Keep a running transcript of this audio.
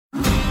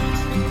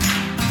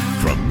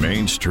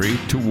Main Street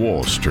to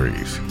Wall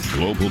Street,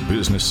 global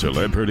business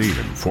celebrity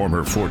and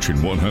former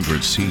Fortune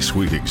 100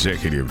 C-suite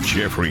executive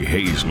Jeffrey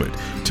Hayzlett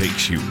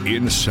takes you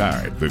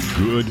inside the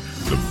good,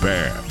 the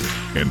bad,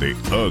 and the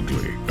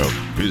ugly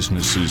of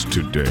businesses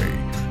today.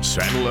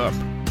 Saddle up.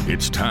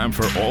 It's time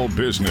for All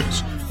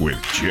Business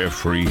with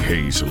Jeffrey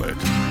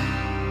Hayzlett.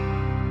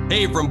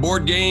 Hey, from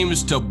board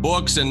games to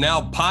books and now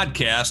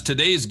podcasts,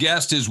 today's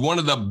guest is one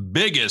of the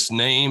biggest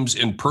names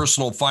in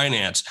personal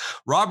finance.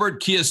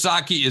 Robert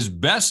Kiyosaki is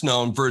best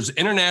known for his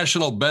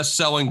international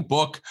best-selling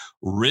book,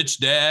 Rich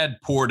Dad,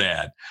 Poor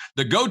Dad,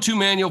 the go-to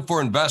manual for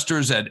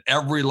investors at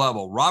every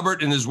level.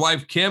 Robert and his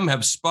wife, Kim,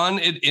 have spun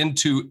it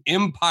into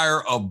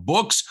empire of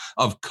books,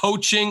 of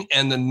coaching,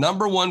 and the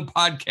number one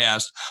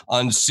podcast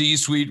on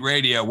C-Suite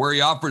Radio, where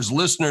he offers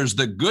listeners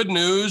the good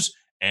news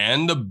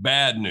and the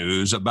bad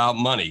news about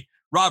money.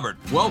 Robert,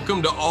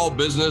 welcome to All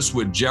Business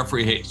with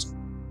Jeffrey Hayzlett.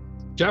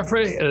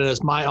 Jeffrey, it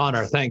is my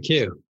honor. Thank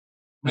you.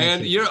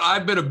 Man,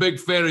 I've been a big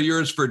fan of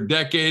yours for a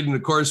decade. And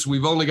of course,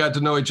 we've only got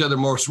to know each other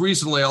most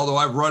recently, although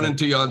I've run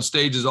into you on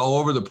stages all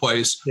over the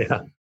place.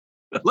 Yeah.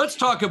 Let's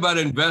talk about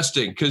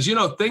investing because,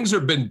 things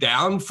have been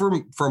down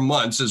for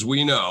months, as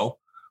we know.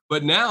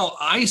 But now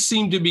I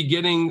seem to be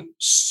getting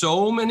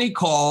so many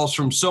calls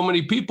from so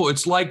many people.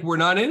 It's like we're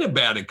not in a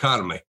bad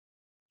economy.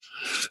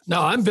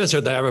 No, I'm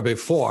busier than ever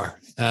before.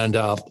 And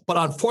but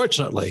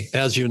unfortunately,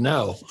 as you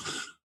know,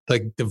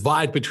 the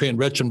divide between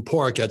rich and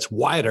poor gets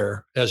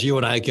wider as you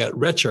and I get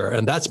richer.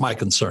 And that's my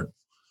concern.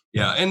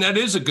 Yeah. And that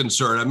is a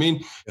concern. I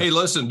mean, Hey,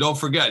 listen, don't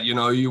forget,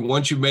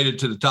 once you've made it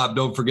to the top,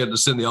 don't forget to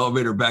send the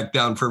elevator back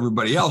down for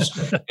everybody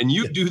else. And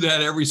you do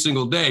that every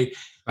single day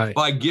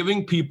by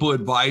giving people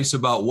advice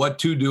about what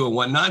to do and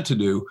what not to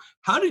do.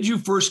 How did you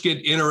first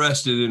get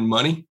interested in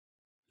money?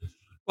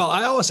 Well,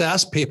 I always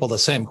ask people the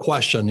same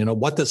question,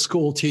 what did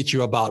school teach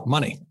you about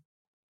money?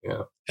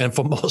 Yeah. And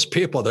for most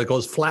people, that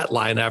goes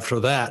flatline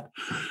after that.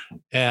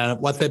 And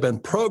what they've been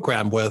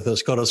programmed with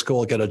is go to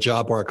school, get a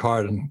job, work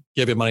hard, and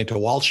give your money to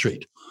Wall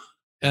Street.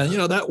 And,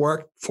 that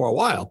worked for a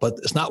while, but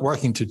it's not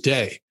working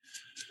today.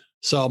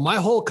 So my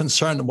whole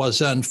concern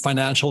was in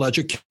financial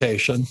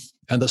education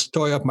and the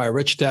story of my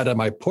rich dad and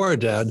my poor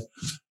dad.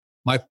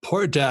 My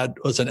poor dad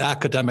was an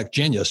academic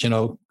genius,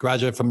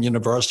 graduated from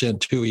university in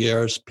 2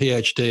 years,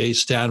 PhD,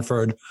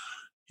 Stanford,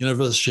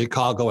 University of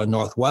Chicago, and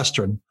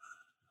Northwestern.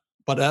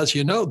 But as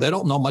you know, they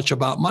don't know much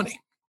about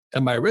money.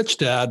 And my rich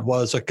dad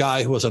was a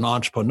guy who was an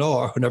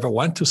entrepreneur who never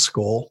went to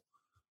school,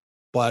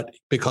 but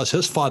because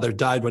his father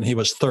died when he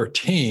was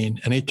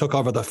 13 and he took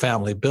over the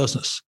family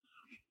business.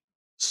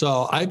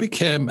 So I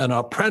became an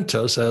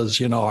apprentice, as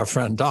our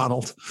friend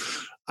Donald,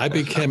 I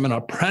became an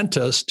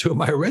apprentice to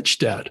my rich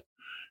dad.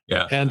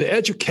 Yeah. And the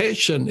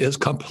education is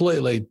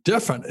completely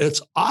different.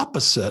 It's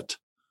opposite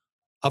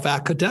of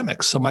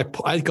academics. So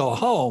I'd go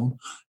home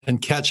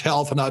and catch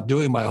hell for not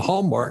doing my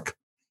homework.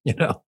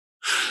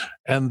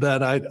 And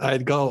then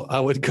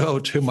I would go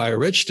to my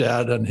rich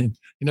dad and he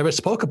never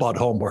spoke about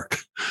homework.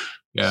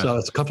 Yeah. So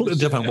it's completely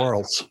different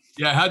worlds.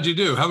 Yeah. How'd you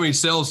do? How many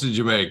sales did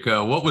you make?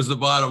 What was the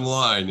bottom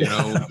line?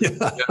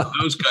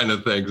 Those kind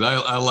of things.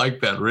 I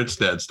like that rich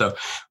dad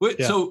stuff. Wait,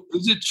 Yeah. So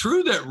is it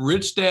true that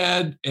Rich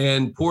Dad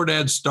and Poor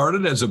Dad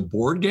started as a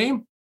board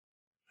game?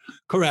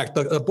 Correct.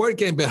 The board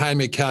game behind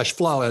me, Cash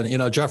Flow.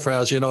 And, Jeffrey,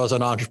 as you know, as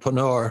an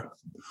entrepreneur,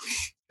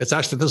 it's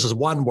actually, this is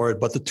one word,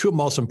 but the two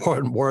most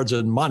important words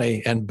in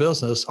money and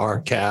business are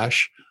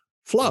cash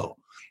flow.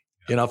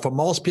 For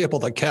most people,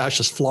 the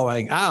cash is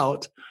flowing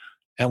out.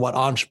 And what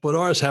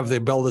entrepreneurs have the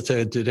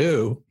ability to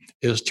do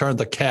is turn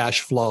the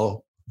cash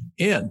flow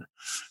in.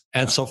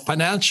 And so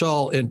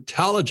financial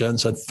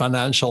intelligence and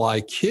financial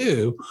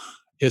IQ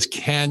is,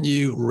 can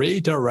you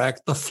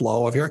redirect the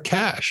flow of your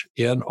cash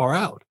in or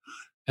out?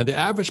 And the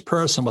average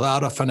person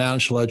without a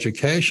financial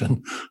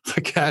education,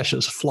 the cash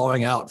is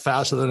flowing out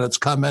faster than it's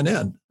coming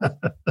in.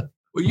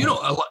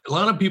 Well, a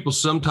lot of people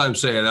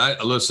sometimes say,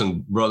 and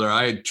listen, brother,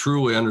 I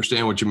truly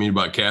understand what you mean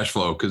about cash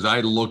flow because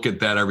I look at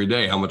that every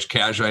day. How much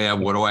cash I have,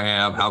 what do I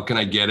have, how can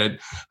I get it?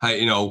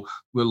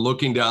 We're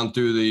looking down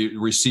through the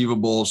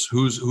receivables,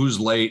 who's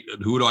late,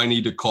 who do I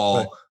need to call?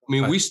 Right. I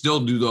mean, we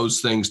still do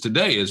those things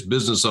today as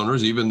business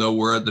owners, even though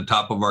we're at the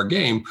top of our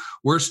game,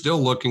 we're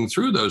still looking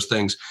through those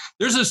things.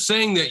 There's a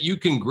saying that you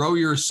can grow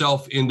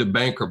yourself into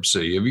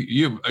bankruptcy.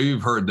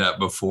 You've heard that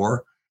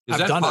before.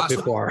 I've done it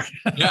before.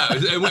 Yeah,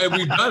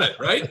 we've done it,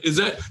 right?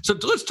 So?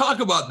 Let's talk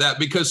about that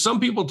because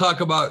some people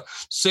talk about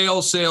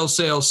sales,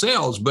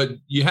 but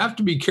you have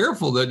to be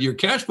careful that your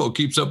cash flow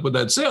keeps up with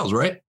that sales,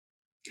 right?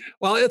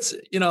 Well, it's,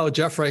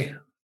 Jeffrey,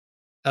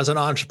 as an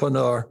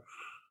entrepreneur,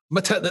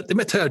 let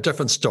me tell you a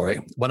different story.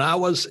 When I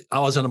was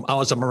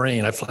a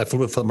Marine, I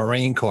flew for the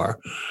Marine Corps,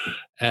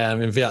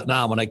 and in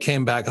Vietnam, when I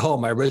came back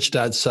home, my rich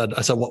dad said,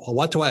 well,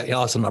 what do I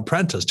was an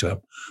apprentice to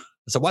him.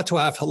 I said, what do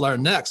I have to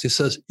learn next? He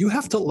says, you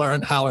have to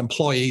learn how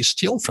employees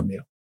steal from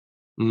you.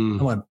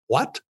 I went,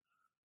 what?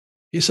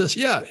 He says,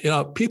 yeah,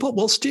 people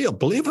will steal.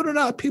 Believe it or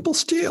not, people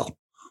steal.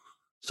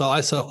 So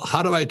I said,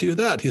 how do I do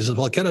that? He says,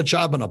 well, get a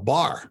job in a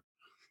bar.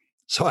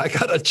 So I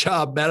got a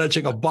job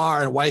managing a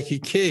bar in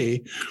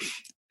Waikiki.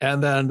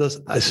 And then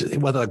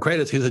one of the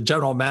greatest, he's a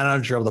general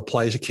manager of the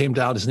place. He came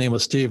down, his name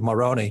was Steve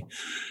Maroney.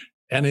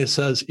 And he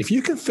says, if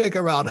you can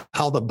figure out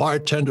how the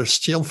bartenders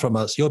steal from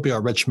us, you'll be a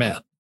rich man.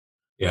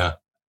 Yeah.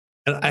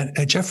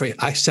 And Jeffrey,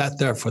 I sat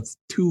there for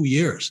 2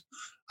 years.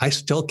 I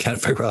still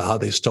can't figure out how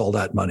they stole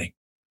that money.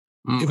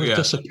 It was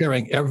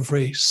disappearing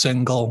every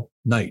single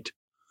night.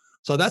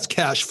 So that's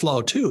cash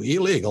flow too,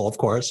 illegal, of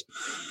course.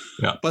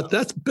 Yeah. But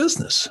that's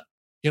business.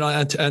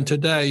 And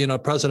today,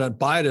 President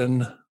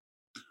Biden,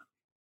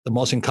 the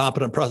most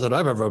incompetent president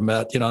I've ever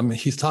met,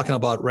 he's talking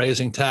about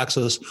raising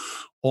taxes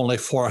only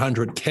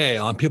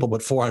 $400K on people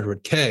with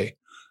 $400K,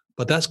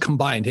 but that's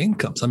combined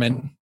incomes.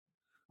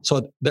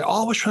 So they're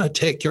always trying to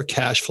take your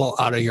cash flow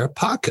out of your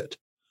pocket.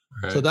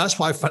 Right. So that's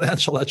why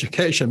financial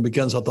education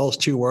begins with those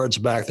two words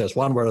back. There's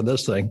one word in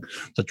this thing,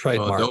 the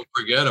trademark. Don't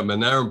forget them,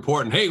 and they're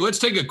important. Hey, let's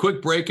take a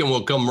quick break, and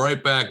we'll come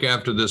right back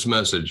after this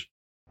message.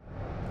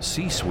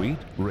 C-Suite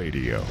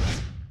Radio.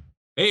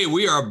 Hey,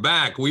 we are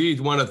back. We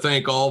want to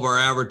thank all of our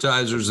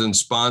advertisers and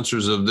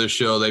sponsors of this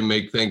show. They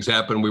make things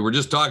happen. We were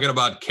just talking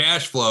about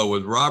cash flow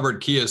with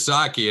Robert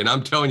Kiyosaki, and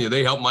I'm telling you,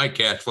 they help my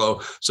cash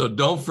flow. So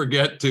don't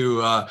forget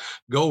to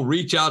go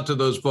reach out to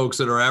those folks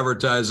that are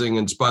advertising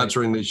and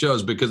sponsoring these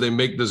shows, because they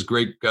make this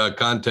great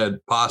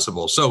content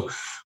possible. So,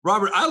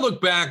 Robert, I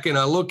look back and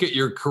I look at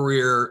your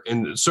career,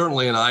 and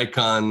certainly an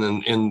icon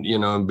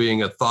and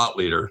being a thought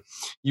leader.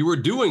 You were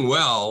doing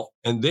well,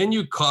 and then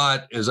you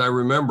caught, as I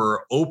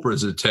remember,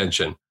 Oprah's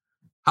attention.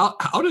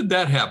 How did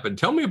that happen?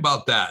 Tell me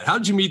about that. How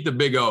did you meet the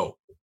big O?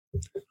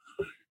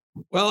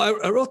 Well,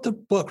 I wrote the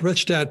book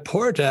Rich Dad,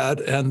 Poor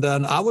Dad, and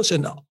then I was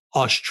in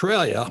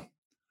Australia,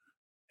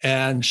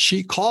 and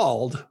she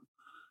called,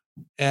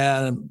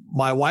 and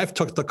my wife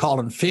took the call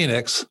in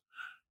Phoenix.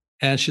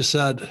 And she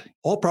said,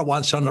 Oprah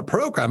wants you on the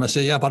program. I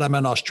said, yeah, but I'm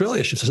in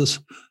Australia. She says,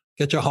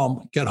 get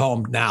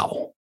home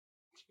now.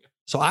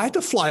 So I had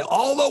to fly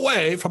all the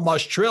way from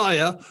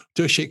Australia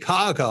to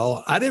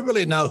Chicago. I didn't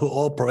really know who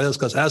Oprah is,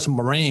 because as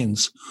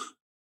Marines,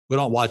 we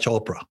don't watch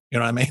Oprah. You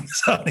know what I mean?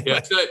 So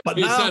anyway, but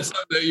it's not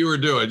something that you were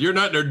doing. You're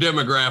not their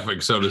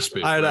demographic, so to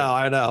speak.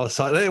 I know.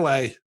 So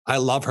anyway, I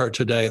love her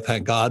today,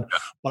 thank God. Yeah.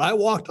 But I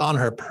walked on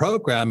her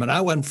program, and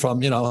I went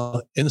from,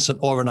 instant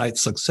overnight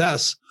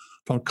success,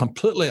 from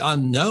completely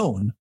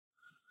unknown.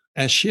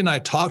 And she and I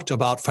talked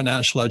about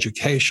financial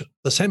education.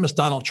 The same as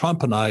Donald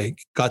Trump and I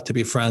got to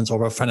be friends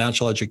over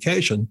financial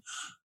education.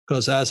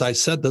 Because as I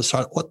said this,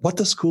 what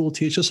does school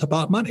teach us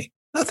about money?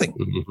 Nothing.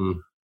 Mm-hmm.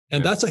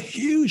 And that's a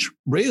huge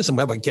reason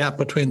we have a gap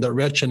between the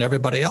rich and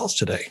everybody else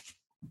today.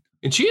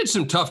 And she had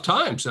some tough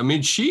times.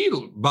 She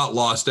about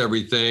lost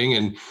everything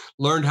and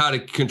learned how to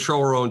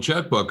control her own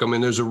checkbook.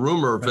 There's a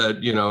rumor that,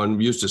 and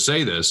we used to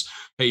say this,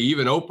 hey,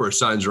 even Oprah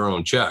signs her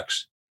own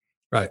checks.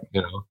 Right.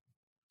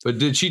 But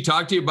did she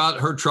talk to you about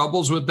her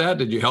troubles with that?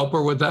 Did you help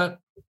her with that?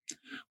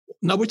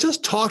 No, we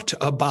just talked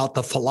about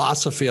the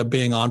philosophy of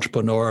being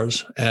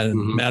entrepreneurs and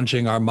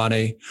managing our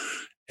money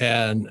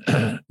and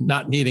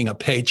not needing a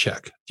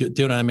paycheck. Do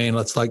you know what I mean?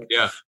 It's like,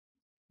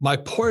 my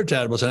poor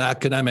dad was an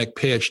academic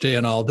PhD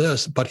and all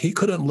this, but he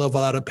couldn't live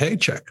without a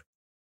paycheck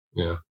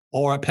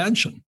or a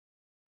pension.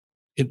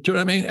 Do you know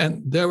what I mean?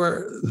 And they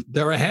were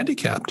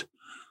handicapped.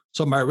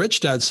 So my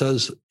rich dad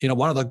says,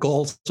 one of the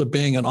goals of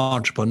being an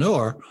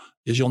entrepreneur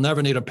is you'll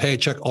never need a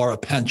paycheck or a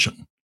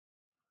pension.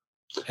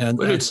 And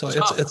so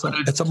it's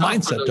a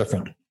mindset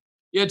different.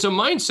 Yeah, it's a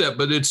mindset,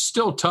 but it's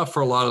still tough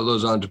for a lot of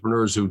those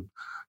entrepreneurs who,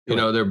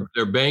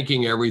 they're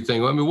banking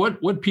everything.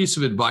 What piece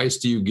of advice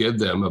do you give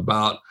them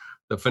about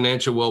the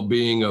financial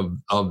well-being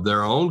of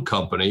their own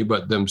company,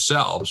 but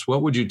themselves?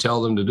 What would you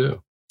tell them to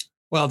do?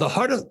 Well, the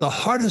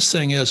hardest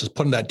thing is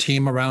putting that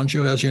team around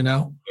you, as you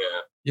know. Yeah.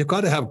 You've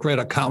got to have great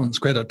accountants,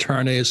 great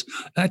attorneys,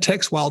 and it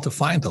takes a while to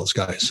find those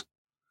guys,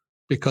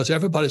 because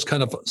everybody's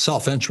kind of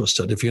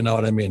self-interested, if you know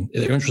what I mean.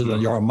 They're interested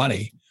in your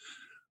money.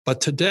 But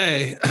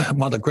today,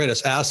 one of the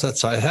greatest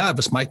assets I have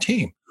is my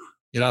team.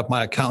 I have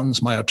my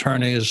accountants, my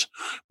attorneys,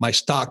 my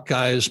stock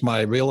guys,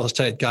 my real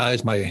estate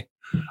guys,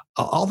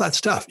 all that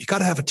stuff. You got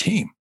to have a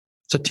team.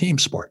 It's a team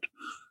sport.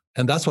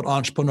 And that's what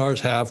entrepreneurs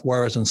have,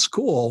 whereas in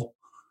school,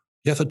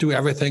 you have to do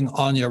everything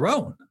on your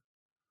own.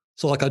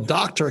 So like a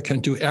doctor can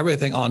do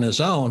everything on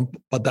his own,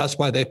 but that's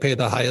why they pay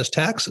the highest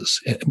taxes,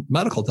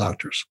 medical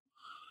doctors,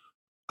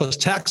 because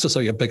taxes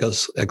are your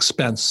biggest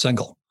expense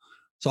single.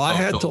 So I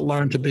had to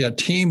learn to be a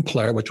team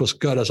player, which was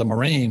good as a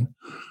Marine.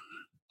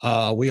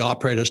 We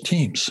operate as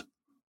teams,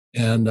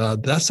 and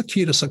that's the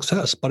key to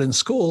success. But in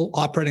school,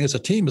 operating as a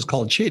team is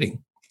called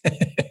cheating.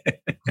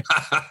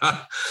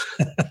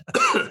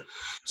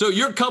 So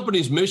your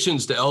company's mission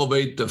is to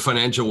elevate the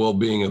financial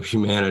well-being of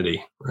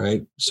humanity,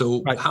 right?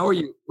 So how are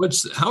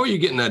you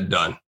getting that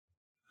done?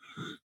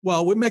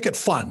 Well, we make it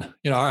fun.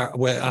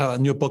 Our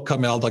new book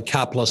coming out, The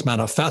Capitalist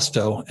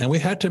Manifesto, and we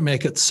had to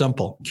make it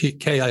simple.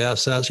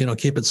 KISS,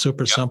 keep it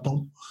super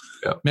simple.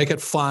 Yeah. Make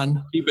it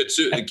fun. Keep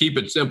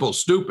it simple,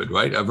 stupid,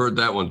 right? I've heard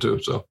that one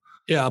too. So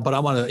yeah, but I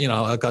want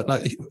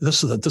to,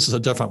 this is a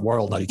different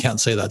world now. You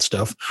can't say that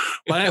stuff.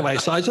 But anyway,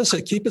 so I just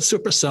say keep it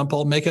super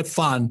simple, make it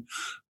fun.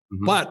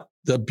 Mm-hmm. But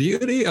the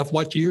beauty of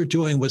what you're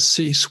doing with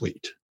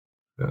C-Suite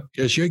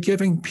is you're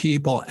giving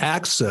people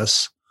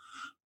access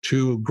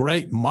to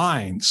great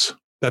minds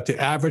that the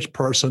average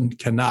person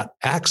cannot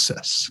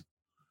access.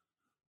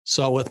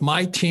 So with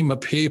my team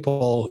of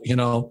people,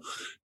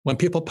 when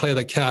people play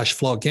the cash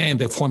flow game,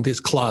 they form these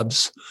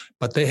clubs,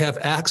 but they have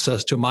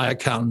access to my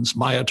accountants,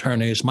 my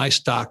attorneys, my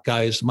stock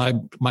guys,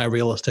 my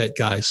real estate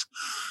guys.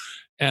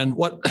 And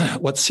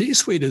what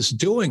C-Suite is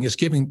doing is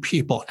giving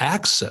people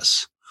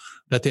access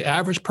that the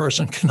average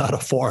person cannot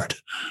afford.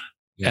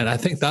 Yeah. And I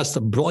think that's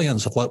the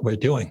brilliance of what we're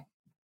doing.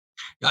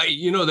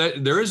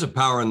 That there is a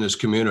power in this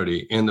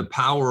community, and the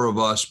power of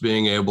us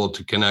being able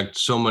to connect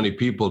so many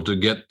people to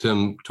get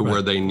them to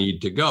where they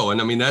need to go. And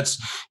I mean,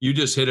 you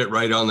just hit it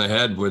right on the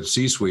head with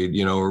C-Suite.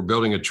 We're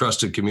building a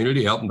trusted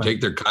community, help them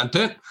take their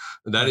content,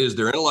 that is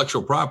their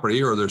intellectual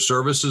property or their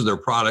services, their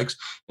products,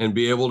 and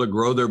be able to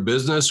grow their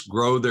business,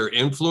 grow their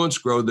influence,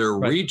 grow their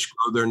reach,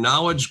 grow their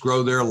knowledge,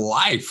 grow their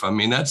life. I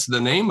mean, that's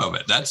the name of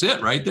it. That's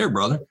it right there,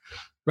 brother.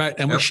 Right.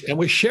 And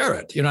we share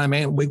it. You know what I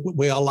mean?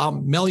 We allow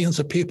millions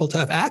of people to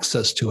have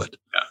access to it.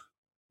 Yeah.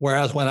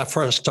 Whereas when I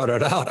first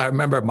started out, I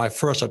remember my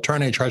first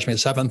attorney charged me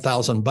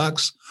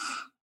 $7,000.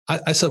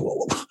 I said,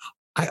 well,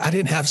 I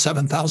didn't have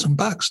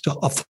 $7,000 to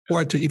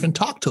afford to even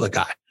talk to the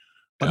guy.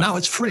 But now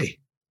it's free.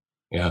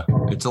 Yeah,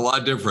 it's a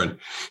lot different.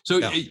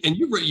 So, and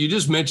you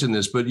just mentioned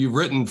this, but you've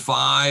written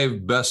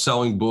 5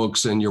 best-selling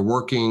books, and you're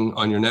working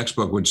on your next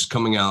book, which is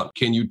coming out.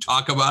 Can you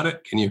talk about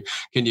it? Can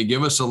you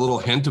give us a little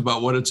hint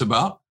about what it's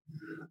about?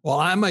 Well,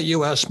 I'm a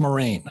U.S.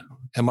 Marine,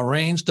 and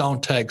Marines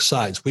don't take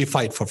sides. We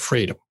fight for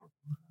freedom.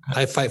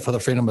 I fight for the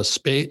freedom of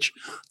speech,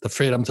 the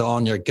freedom to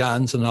own your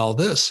guns and all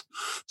this.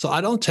 So I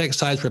don't take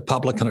sides,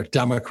 Republican or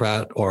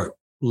Democrat or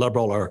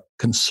liberal or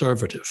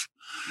conservative.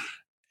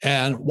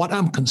 And what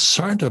I'm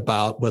concerned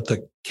about with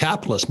the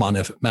Capitalist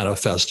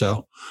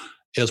Manifesto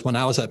is when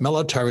I was at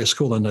military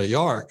school in New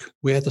York,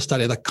 we had to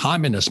study the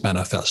Communist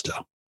Manifesto.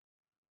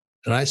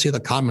 And I see the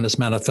Communist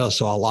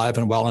Manifesto alive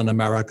and well in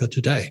America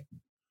today.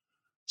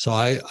 So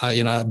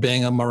I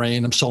being a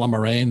Marine, I'm still a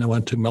Marine. I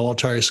went to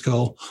military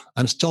school.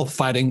 I'm still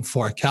fighting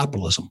for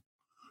capitalism,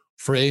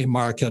 free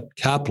market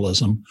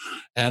capitalism.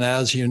 And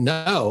as you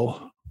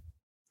know,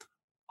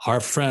 our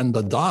friend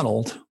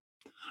Donald,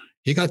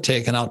 he got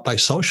taken out by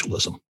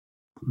socialism.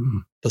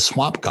 The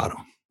swamp got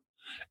him.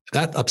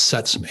 That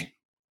upsets me,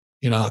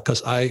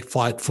 because I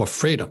fight for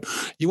freedom.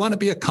 You want to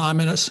be a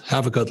communist?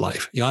 Have a good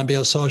life. You want to be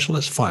a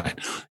socialist? Fine.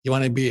 You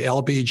want to be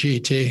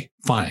LBGT?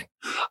 Fine.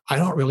 I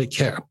don't really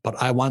care,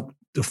 but I want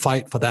to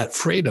fight for that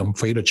freedom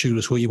for you to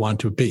choose who you want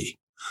to be.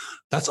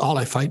 That's all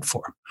I fight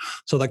for.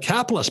 So the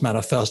Capitalist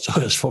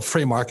Manifesto is for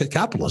free market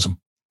capitalism.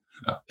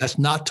 That's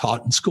not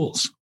taught in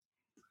schools.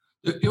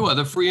 Well,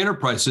 the free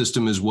enterprise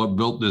system is what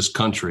built this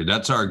country.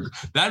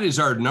 That is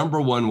our number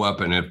one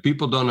weapon. If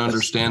people don't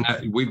understand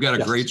that, we've got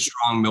a great,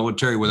 strong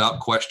military without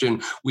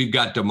question. We've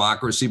got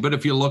democracy. But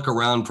if you look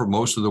around for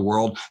most of the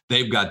world,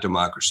 they've got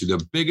democracy.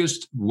 The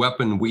biggest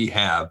weapon we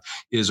have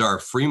is our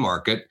free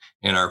market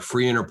and our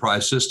free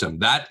enterprise system.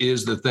 That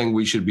is the thing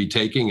we should be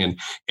taking.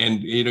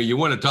 And you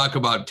want to talk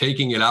about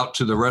taking it out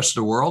to the rest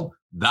of the world?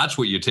 That's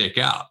what you take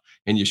out.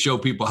 And you show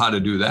people how to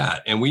do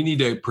that. And we need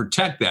to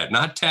protect that,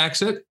 not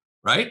tax it,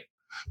 right?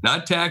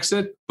 Not tax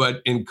it,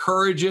 but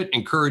encourage it,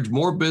 encourage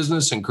more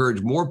business,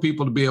 encourage more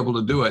people to be able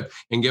to do it,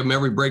 and give them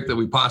every break that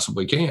we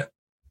possibly can.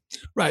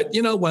 Right.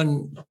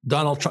 When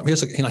Donald Trump,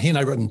 he and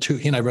I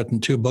written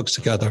 2 books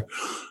together.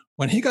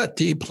 When he got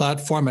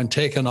deplatformed and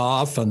taken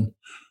off, and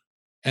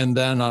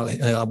then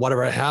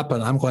whatever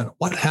happened, I'm going,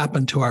 what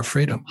happened to our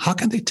freedom? How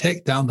can they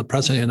take down the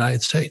president of the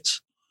United States?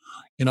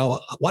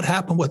 What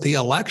happened with the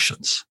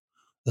elections?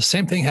 The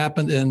same thing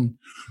happened in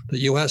the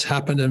U.S.,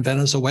 happened in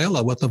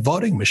Venezuela with the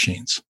voting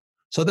machines.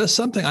 So there's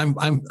something I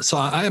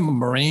am a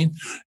Marine.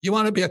 You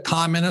want to be a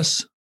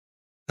communist?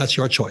 That's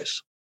your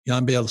choice. You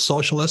want to be a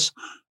socialist?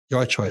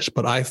 Your choice.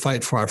 But I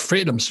fight for our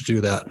freedoms to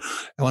do that.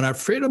 And when our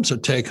freedoms are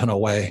taken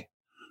away,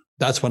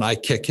 that's when I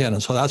kick in.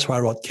 And so that's why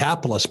I wrote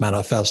Capitalist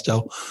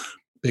Manifesto,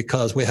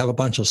 because we have a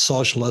bunch of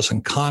socialists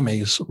and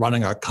commies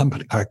running our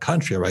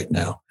country right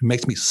now. It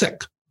makes me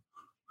sick.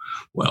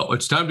 Well,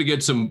 it's time to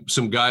get some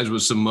guys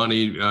with some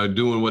money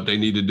doing what they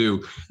need to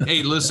do.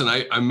 Hey, listen,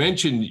 I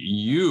mentioned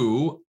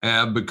you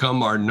have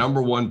become our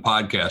number one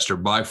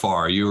podcaster by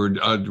far. You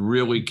were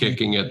really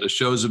kicking it. The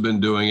shows have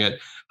been doing it.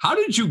 How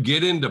did you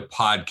get into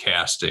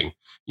podcasting?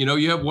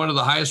 You have one of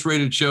the highest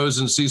rated shows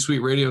in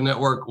C-Suite Radio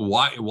Network.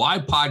 Why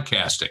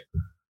podcasting?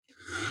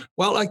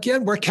 Well,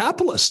 again, we're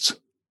capitalists.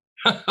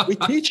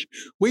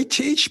 we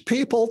teach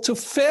people to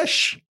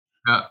fish.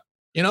 Yeah.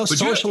 But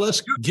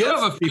socialists give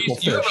people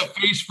fish. You have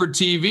a face for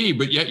TV,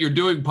 but yet you're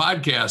doing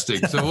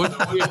podcasting. So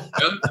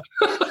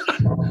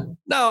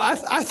No,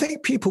 I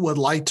think people would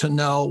like to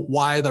know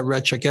why the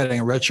rich are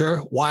getting richer.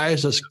 Why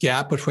is this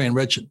gap between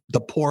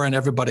the poor and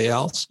everybody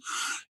else?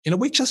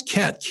 We just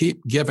can't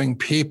keep giving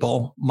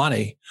people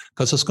money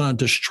because it's going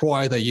to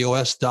destroy the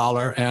U.S.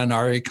 dollar and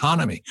our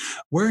economy.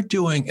 We're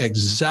doing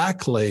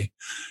exactly,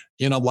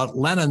 what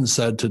Lenin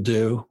said to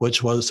do,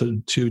 which was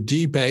to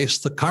debase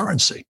the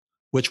currency.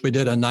 which we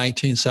did in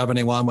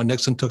 1971 when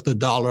Nixon took the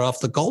dollar off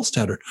the gold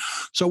standard.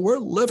 So we're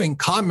living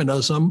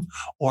communism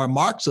or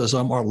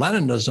Marxism or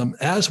Leninism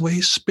as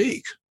we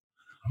speak.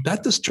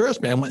 That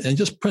disturbs me. And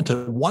just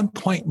printed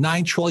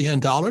 $1.9 trillion,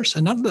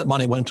 and none of that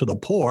money went to the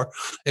poor.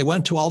 It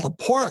went to all the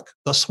pork,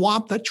 the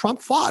swamp that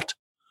Trump fought.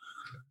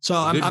 So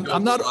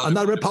I'm not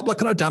a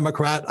Republican or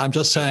Democrat. I'm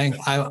just saying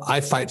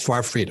I fight for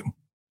our freedom.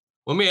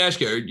 Let me ask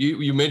you.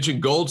 You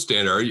mentioned gold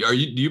standard. Do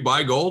you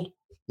buy gold?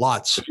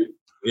 Lots.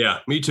 Yeah,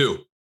 me too.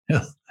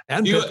 Yeah.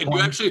 And do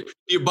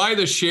you buy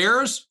the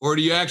shares or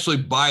do you actually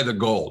buy the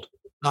gold?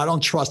 I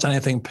don't trust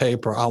anything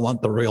paper. I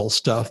want the real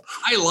stuff.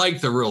 I like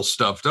the real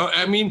stuff. How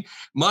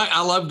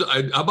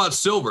about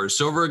silver? Is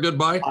silver a good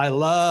buy? I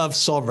love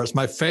silver. It's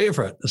my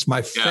favorite. It's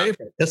my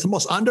favorite. It's the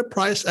most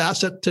underpriced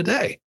asset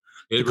today.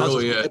 It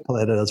really is.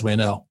 Manipulated, as we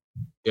know.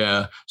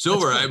 Yeah,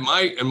 silver.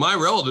 My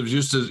relatives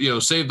used to,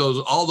 save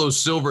all those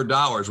silver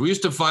dollars. We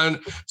used to find,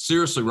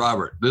 seriously,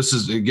 Robert. This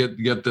is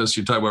get this.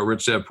 You talk about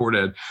rich dad, poor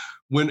dad.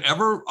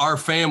 Whenever our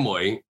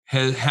family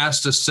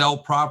has to sell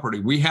property,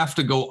 we have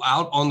to go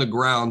out on the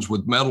grounds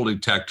with metal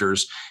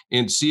detectors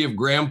and see if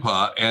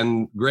grandpa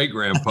and great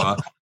grandpa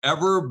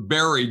ever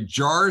buried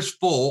jars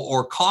full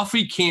or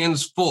coffee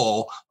cans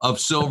full of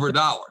silver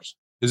dollars.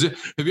 Have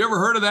you ever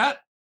heard of that?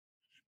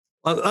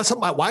 Well, that's what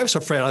my wife's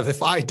afraid of.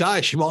 If I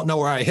die, she won't know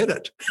where I hit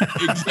it.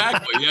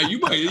 Exactly.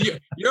 Yeah,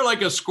 you're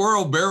like a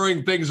squirrel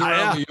burying things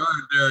around the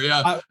yard there.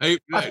 Yeah.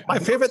 My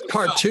favorite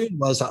cartoon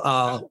was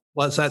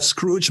that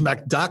Scrooge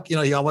McDuck.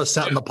 He always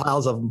sat in the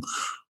piles of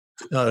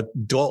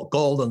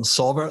gold and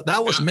silver.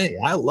 That was me.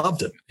 I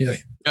loved it. Yeah.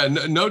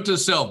 Note to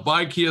self: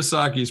 buy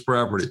Kiyosaki's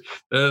property.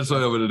 That's what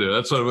I'm going to do.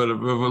 That's what I'm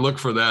going to look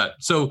for. That.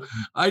 So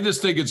I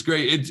just think it's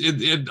great.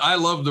 I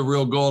love the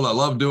real gold. I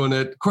love doing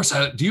it. Of course.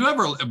 Do you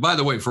ever? By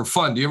the way, for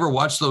fun, do you ever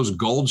watch those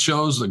gold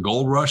shows, the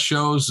gold rush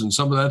shows, and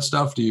some of that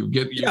stuff? Do you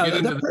get into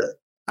that?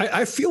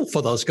 I feel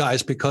for those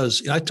guys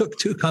because I took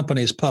two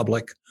companies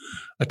public.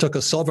 I took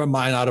a silver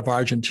mine out of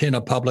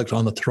Argentina public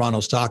on the Toronto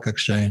Stock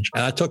Exchange,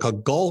 and I took a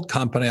gold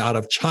company out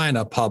of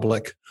China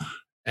public.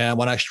 And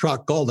when I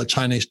struck gold, the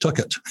Chinese took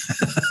it.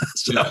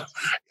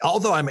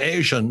 Although I'm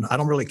Asian, I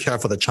don't really care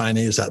for the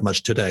Chinese that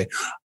much today.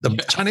 The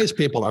Chinese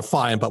people are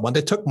fine, but when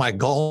they took my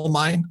gold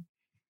mine,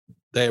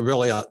 they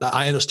really,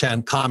 I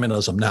understand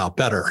communism now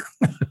better.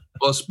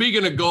 Well,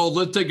 speaking of gold,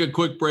 let's take a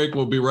quick break.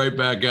 We'll be right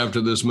back after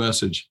this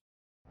message.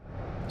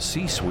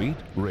 C-Suite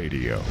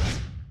Radio.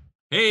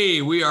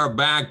 Hey, we are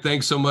back.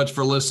 Thanks so much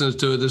for listening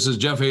to it. This is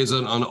Jeff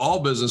Hazlett on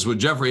All Business with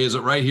Jeffrey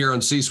Hazlett right here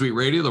on C-Suite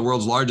Radio, the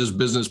world's largest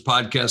business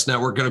podcast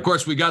network. And of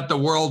course, we got the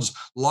world's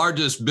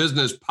largest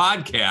business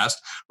podcast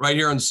right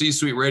here on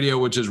C-Suite Radio,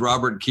 which is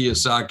Robert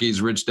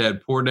Kiyosaki's Rich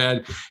Dad, Poor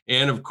Dad.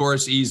 And of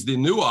course, he's the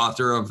new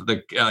author of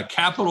the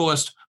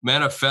Capitalist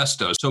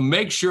Manifesto. So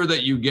make sure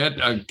that you get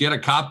a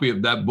copy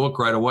of that book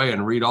right away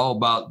and read all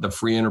about the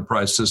free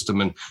enterprise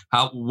system and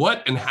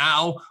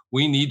how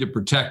we need to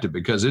protect it,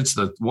 because it's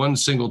the one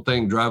single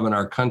thing driving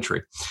our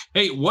country.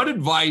 Hey, what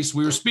advice,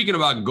 we were speaking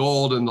about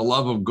gold and the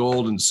love of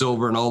gold and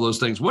silver and all those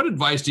things. What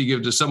advice do you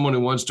give to someone who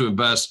wants to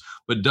invest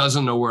but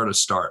doesn't know where to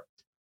start?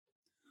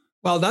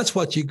 Well, that's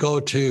what you go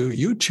to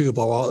YouTube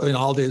or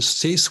all these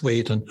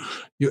C-suite, and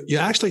you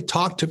actually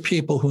talk to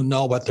people who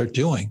know what they're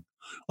doing.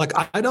 Like,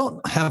 I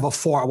don't have a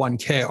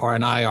 401k or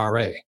an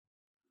IRA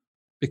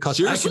because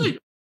seriously,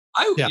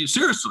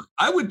 seriously,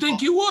 I would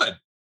think you would.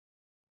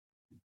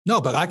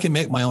 No, but I can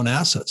make my own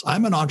assets.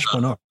 I'm an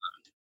entrepreneur.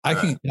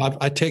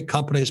 I take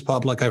companies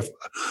public.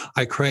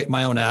 I create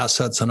my own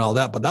assets and all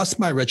that. But that's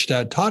my rich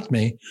dad taught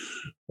me.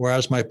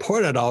 Whereas my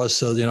poor dad always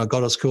said, go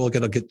to school,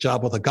 get a good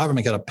job with the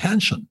government, get a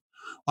pension.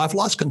 I've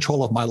lost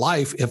control of my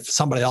life if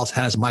somebody else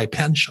has my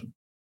pension.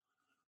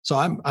 So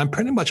I'm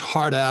pretty much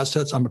hard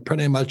assets. I'm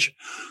pretty much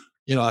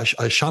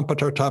a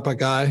Schumpeter type of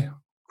guy,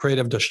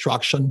 creative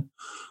destruction.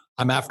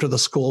 I'm after the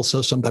school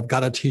system. They've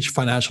got to teach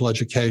financial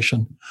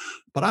education.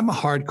 But I'm a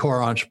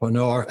hardcore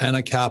entrepreneur and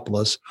a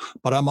capitalist.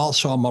 But I'm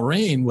also a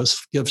Marine, which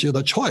gives you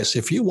the choice.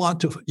 If you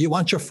want your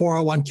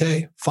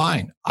 401k,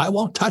 fine. I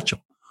won't touch them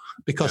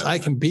because I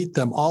can beat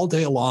them all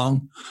day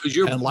long.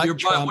 What are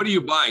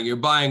you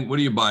buying? What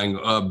are you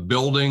buying?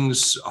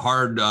 Buildings,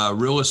 hard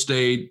real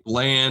estate,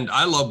 land.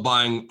 I love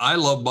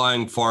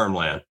buying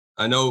farmland.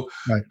 I know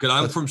because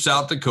I'm from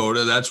South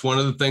Dakota. That's one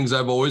of the things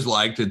I've always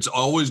liked. It's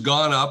always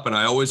gone up and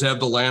I always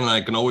have the land and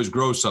I can always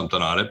grow something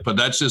on it. But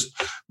that's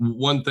just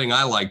one thing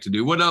I like to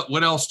do. What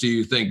else do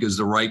you think is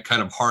the right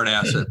kind of hard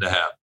asset to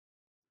have?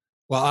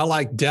 Well, I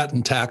like debt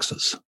and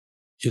taxes.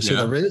 You see,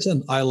 the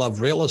reason I love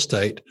real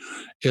estate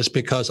is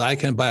because I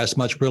can buy as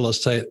much real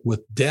estate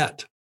with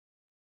debt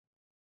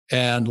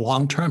and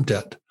long-term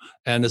debt.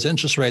 And as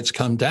interest rates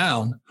come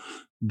down,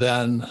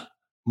 then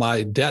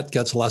my debt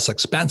gets less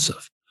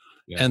expensive.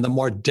 And the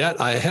more debt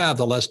I have,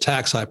 the less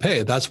tax I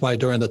pay. That's why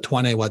during the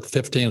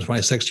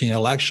 2016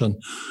 election,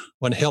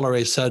 when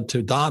Hillary said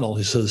to Donald,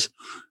 he says,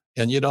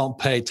 and you don't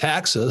pay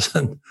taxes,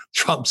 and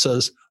Trump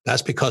says,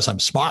 that's because I'm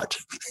smart.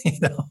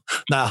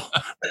 Now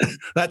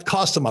that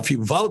cost him a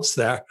few votes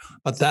there,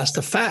 but that's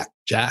the fact,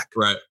 Jack.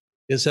 Right.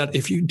 is that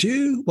if you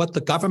do what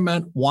the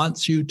government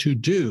wants you to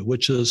do,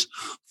 which is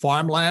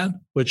farmland,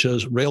 which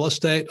is real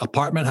estate,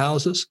 apartment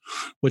houses,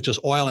 which is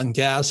oil and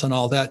gas and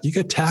all that, you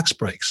get tax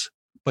breaks.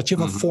 But you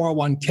have a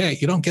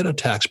 401k, you don't get a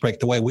tax break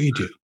the way we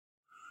do.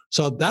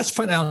 So that's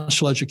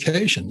financial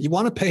education. You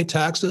want to pay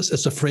taxes,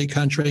 it's a free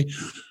country,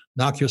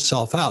 knock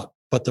yourself out.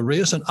 But the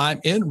reason I'm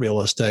in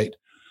real estate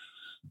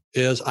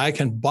is I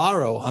can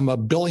borrow, I'm a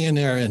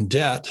billionaire in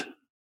debt,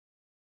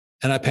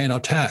 and I pay no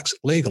tax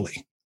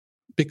legally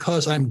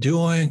because I'm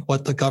doing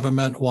what the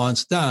government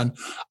wants done.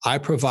 I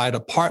provide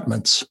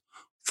apartments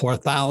for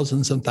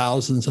thousands and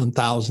thousands and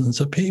thousands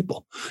of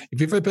people. If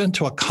you've ever been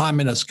to a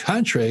communist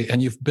country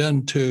and you've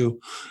been to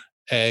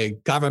a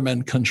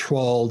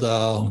government-controlled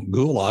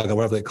gulag or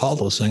whatever they call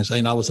those things,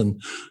 I was in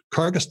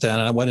Kyrgyzstan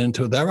and I went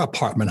into their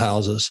apartment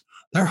houses.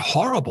 They're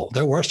horrible.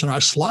 They're worse than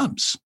our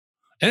slums.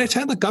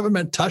 Anytime the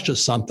government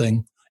touches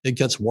something, it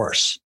gets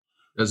worse.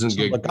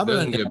 The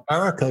government in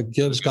America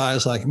gives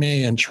guys like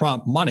me and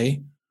Trump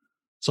money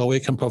so we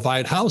can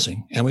provide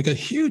housing, and we get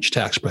huge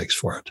tax breaks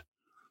for it.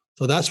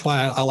 So that's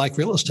why I like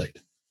real estate.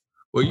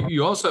 Well,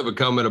 you also have a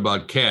comment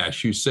about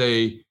cash. You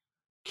say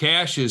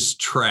cash is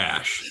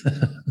trash.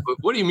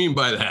 What do you mean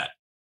by that?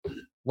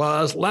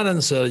 Well, as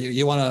Lenin said,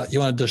 you want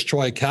to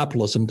destroy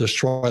capitalism,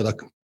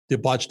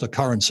 debauch the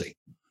currency.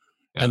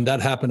 Yeah. And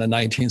that happened in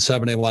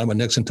 1971 when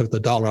Nixon took the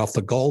dollar off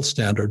the gold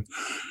standard.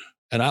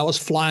 And I was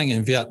flying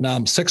in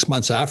Vietnam 6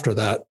 months after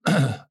that.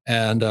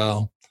 And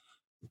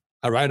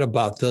I write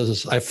about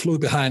this. I flew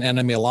behind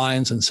enemy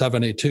lines in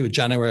 72,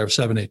 January of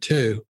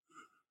 72,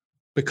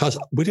 because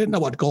we didn't know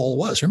what gold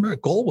was. Remember,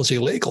 gold was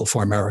illegal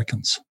for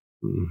Americans.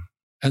 Mm.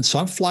 And so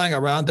I'm flying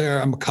around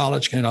there. I'm a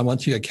college kid. I went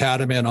to the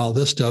academy and all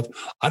this stuff.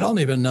 I don't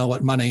even know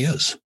what money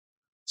is.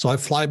 So I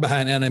fly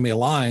behind enemy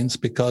lines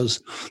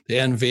because the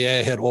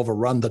NVA had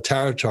overrun the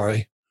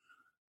territory.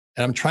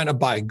 And I'm trying to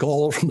buy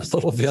gold from this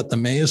little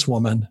Vietnamese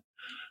woman.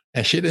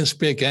 And she didn't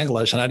speak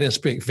English and I didn't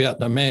speak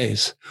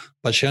Vietnamese,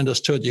 but she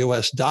understood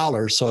US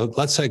dollars. So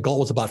let's say gold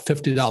was about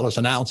 $50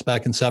 an ounce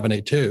back in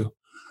 72.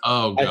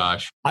 Oh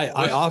gosh. I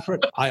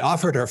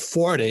offered her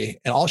 40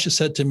 and all she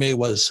said to me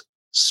was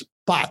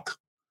spot.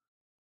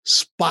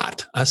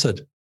 I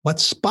said, what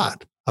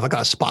spot? Have I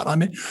got a spot on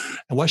me?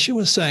 And what she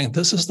was saying,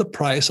 this is the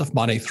price of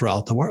money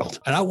throughout the world.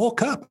 And I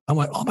woke up. I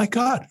went, oh my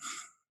God.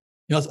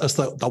 It's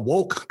the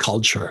woke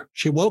culture.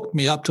 She woke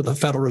me up to the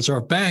Federal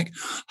Reserve Bank,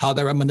 how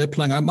they were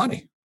manipulating our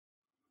money.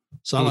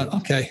 So I went,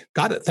 okay,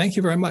 got it. Thank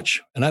you very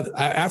much. And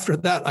after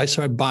that, I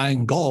started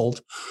buying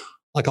gold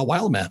like a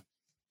wild man.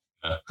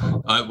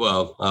 I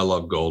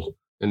love gold.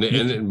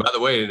 And by the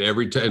way,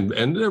 every time,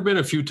 and there have been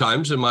a few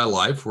times in my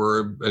life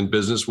where, and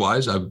business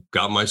wise, I've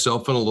got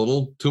myself in a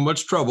little too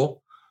much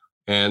trouble,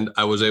 and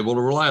I was able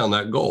to rely on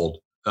that gold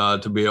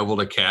to be able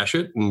to cash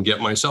it and get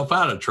myself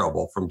out of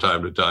trouble from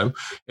time to time,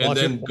 and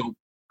then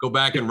go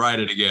back and ride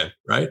it again.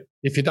 Right?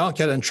 If you don't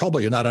get in trouble,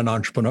 you're not an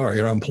entrepreneur;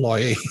 you're an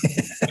employee.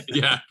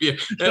 Yeah.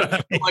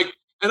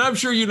 And I'm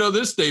sure you know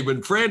this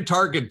statement. Fran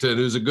Tarkenton,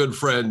 who's a good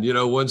friend,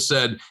 once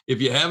said,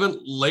 if you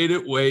haven't laid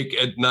awake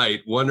at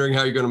night wondering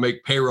how you're going to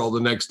make payroll the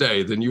next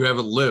day, then you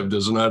haven't lived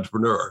as an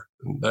entrepreneur.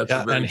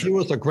 And he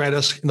was the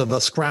greatest, the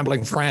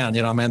scrambling Fran,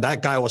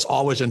 that guy was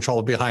always in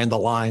trouble behind the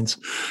lines.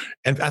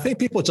 And I think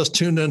people just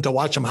tuned in to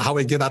watch him, how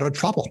he'd get out of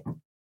trouble.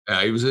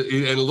 Yeah, he was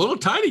a little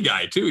tiny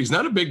guy too. He's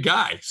not a big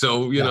guy.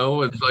 So,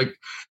 it's like,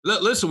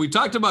 listen, we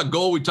talked about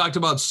gold. We talked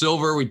about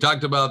silver. We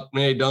talked about,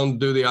 hey, don't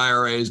do the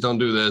IRAs, don't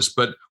do this.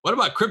 But what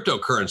about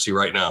cryptocurrency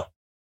right now?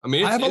 I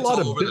mean, I have a lot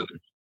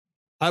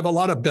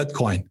of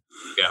Bitcoin.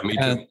 Yeah, me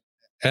too.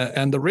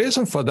 And the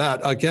reason for that,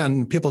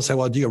 again, people say,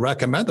 well, do you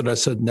recommend it? I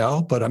said,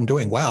 no, but I'm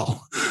doing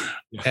well.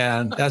 Yeah.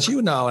 And as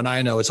you know, and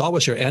I know, it's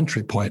always your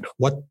entry point.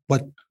 Would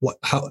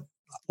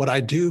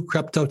I do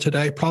crypto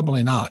today?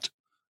 Probably not.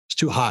 It's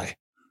too high.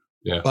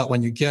 Yeah. But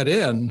when you get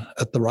in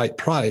at the right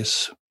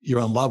price,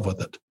 you're in love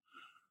with it.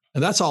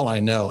 And that's all I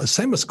know. The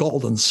same as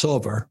gold and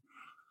silver.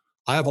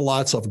 I have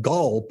lots of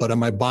gold, but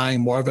am I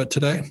buying more of it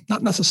today?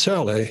 Not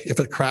necessarily.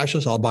 If it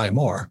crashes, I'll buy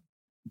more.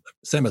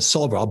 Same as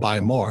silver, I'll buy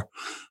more.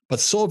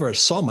 But silver is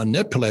so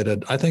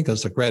manipulated, I think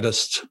is the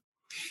greatest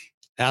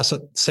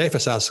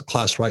safest asset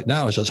class right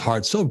now is just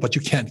hard silver, but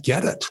you can't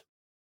get it.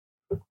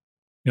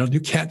 You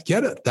can't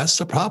get it. That's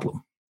the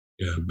problem.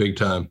 Yeah, big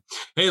time.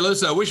 Hey,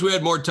 listen, I wish we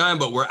had more time,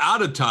 but we're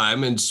out of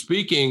time. And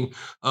speaking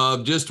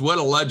of just what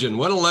a legend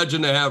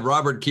to have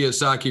Robert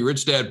Kiyosaki,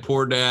 Rich Dad,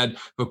 Poor Dad,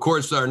 of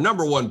course, our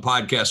number one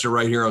podcaster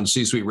right here on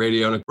C-Suite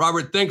Radio. And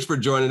Robert, thanks for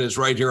joining us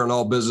right here on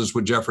All Business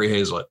with Jeffrey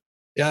Hayzlett.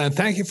 Yeah, and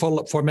thank you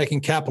for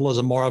making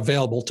capitalism more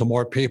available to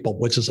more people,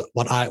 which is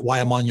why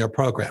I'm on your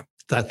program.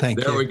 Thank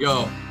you. There we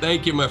go.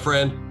 Thank you, my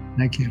friend.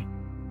 Thank you.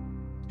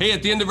 Hey,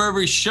 at the end of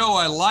every show,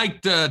 I like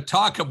to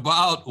talk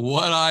about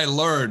what I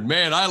learned.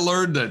 Man, I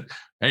learned that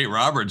Hey,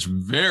 Robert's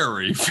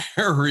very,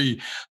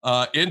 very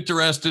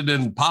interested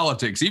in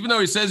politics. Even though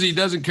he says he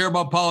doesn't care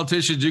about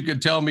politicians, you can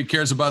tell him he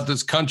cares about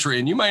this country.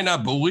 And you might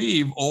not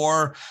believe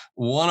or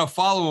want to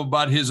follow him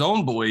about his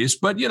own beliefs,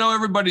 but,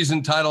 everybody's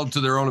entitled to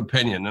their own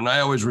opinion. And I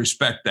always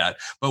respect that.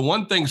 But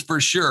one thing's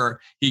for sure,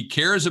 he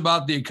cares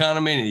about the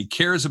economy and he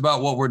cares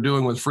about what we're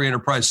doing with free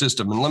enterprise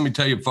system. And let me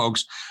tell you,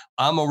 folks,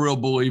 I'm a real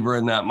believer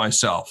in that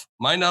myself.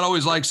 Might not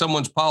always like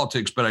someone's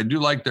politics, but I do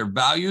like their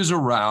values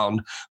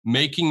around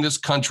making this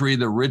country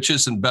the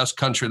richest and best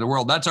country in the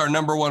world. That's our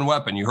number one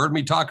weapon. You heard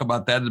me talk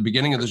about that at the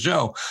beginning of the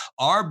show.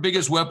 Our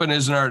biggest weapon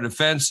isn't our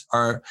defense,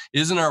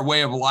 isn't our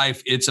way of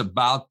life. It's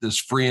about this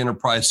free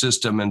enterprise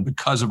system. And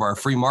because of our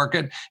free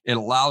market, it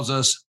allows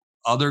us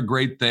other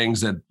great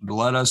things that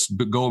let us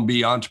go and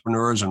be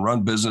entrepreneurs and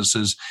run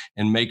businesses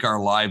and make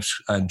our lives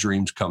and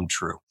dreams come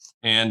true.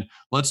 And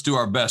let's do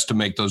our best to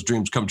make those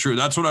dreams come true.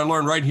 That's what I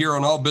learned right here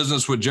on All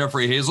Business with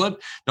Jeffrey Hayzlett.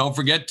 Don't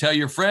forget, tell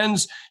your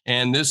friends.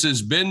 And this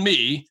has been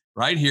me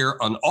right here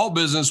on All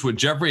Business with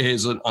Jeffrey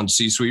Hayzlett on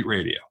C-Suite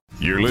Radio.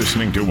 You're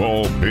listening to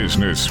All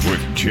Business with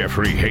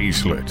Jeffrey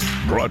Hayzlett,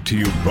 brought to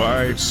you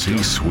by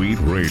C-Suite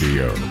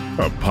Radio,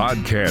 a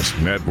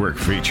podcast network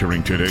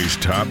featuring today's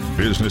top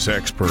business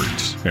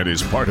experts and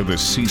is part of the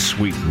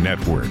C-Suite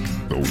Network,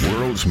 the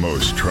world's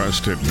most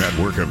trusted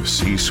network of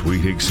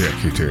C-Suite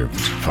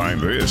executives.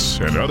 Find this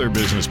and other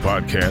business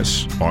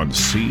podcasts on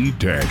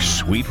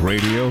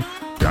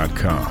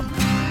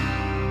c-suiteradio.com.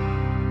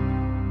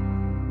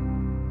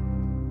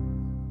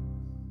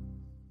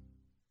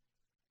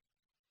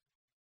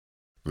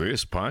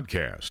 This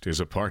podcast is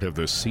a part of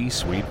the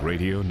C-Suite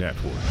Radio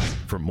Network.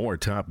 For more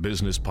top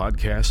business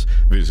podcasts,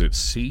 visit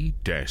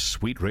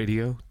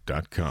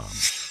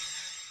c-suiteradio.com.